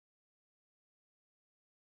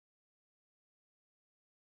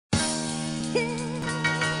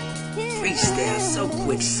Freestyle so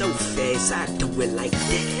quick, so fast, I do it like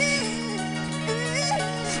that.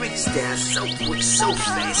 Freestyle so quick, so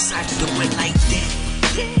fast, I do it like that.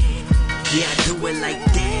 Yeah, I do it like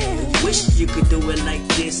that. Wish you could do it like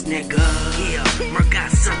this, nigga. Yeah, Mirk got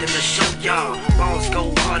something to show y'all. Balls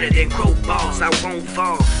go harder than crowbars, I won't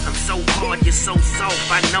fall. I'm so hard, you're so soft,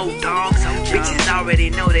 I know, dogs. Bitches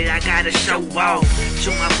already know that I gotta show off.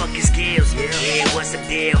 Show my fucking skills, yeah, what's the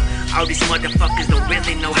deal? All these motherfuckers don't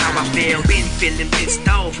really know how I feel. Been feeling pissed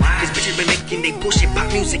off, cause bitches been making they bullshit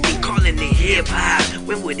pop music and calling it hip-hop.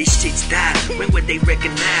 When would these shits die? When would they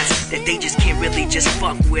recognize that they just can't really just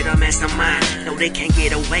fuck with a mastermind? No, they can't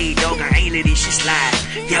get away, dog, I ain't let this shit slide.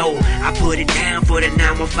 Yo, I put it down for the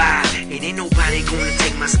 915, and ain't nobody gonna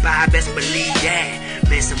take my spot, best believe that.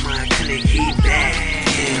 Mastermind couldn't keep back.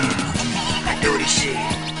 Yeah, I do this shit,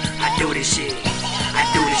 I do this shit, I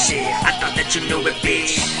do this shit. I thought that you knew it,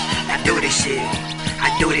 bitch. I do this shit,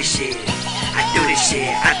 I do this shit, I do this shit.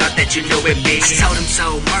 I thought that you knew it, bitch. I told him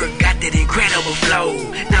so, Mirk got that incredible flow.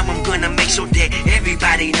 Now I'm gonna make sure that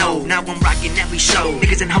everybody know. Now I'm rocking every show.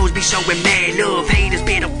 Niggas and hoes be showing mad love. Haters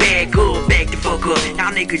better bag up, back the fuck up.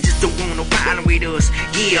 Y'all niggas just don't want no problem with us.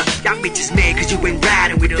 Yeah, y'all bitches mad cause you ain't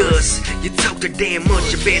riding with us. You talk too damn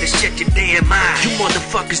much, you better shut your damn mind. You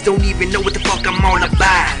motherfuckers don't even know what the fuck I'm on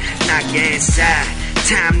about. Knock your ass out.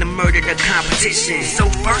 Time to murder the competition. So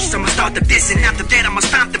first I'ma start the diss, and after that I'ma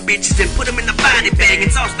stomp the bitches and put them in the body bag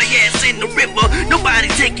and toss their ass in the river. Nobody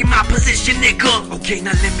taking my position, nigga. Okay,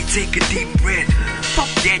 now let me take a deep breath. Fuck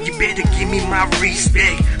that, you better give me my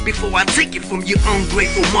respect before I take it from you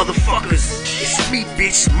ungrateful motherfuckers. It's me,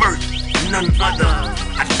 bitch, Mirk, none other.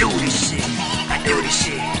 I do this shit, I do this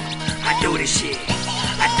shit, I do this shit,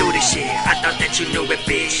 I do this shit. I thought that you knew it,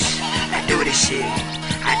 bitch. I do this shit,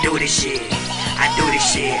 I do this shit, I do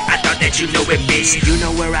this shit. I thought that you knew it, bitch. You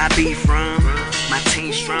know where I be from, my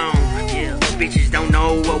team strong. Yeah, bitches don't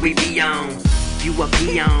know what we be on. You a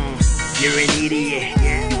peons, you're an idiot.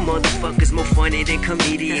 You motherfuckers more funny than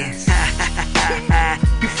comedians.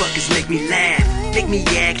 You fuckers make me laugh, make me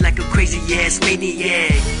act like a crazy ass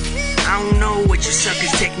maniac. I don't know what you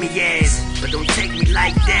suckers take me as, but don't take me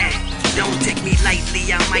like that. Don't take me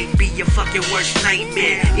lightly, I might be your fucking worst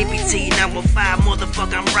nightmare. EPT number 5,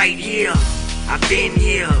 motherfucker, I'm right here. I've been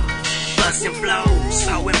here, bustin' flows,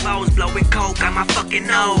 hoeing bows, blowing coke on my fucking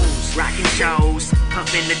nose, rocking shows,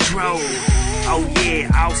 puffin' the drove. Oh yeah,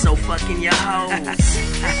 also fucking your hoes.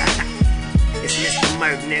 It's Mr.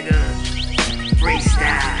 Mirk, nigga.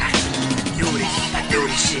 Freestyle. Do this, I do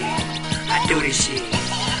this shit, I do this shit,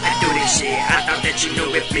 I do this shit. I thought that you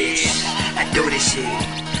knew it, bitch. I do this shit,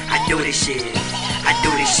 I do this shit, I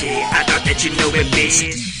do this shit. I thought that you knew it,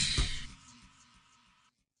 bitch.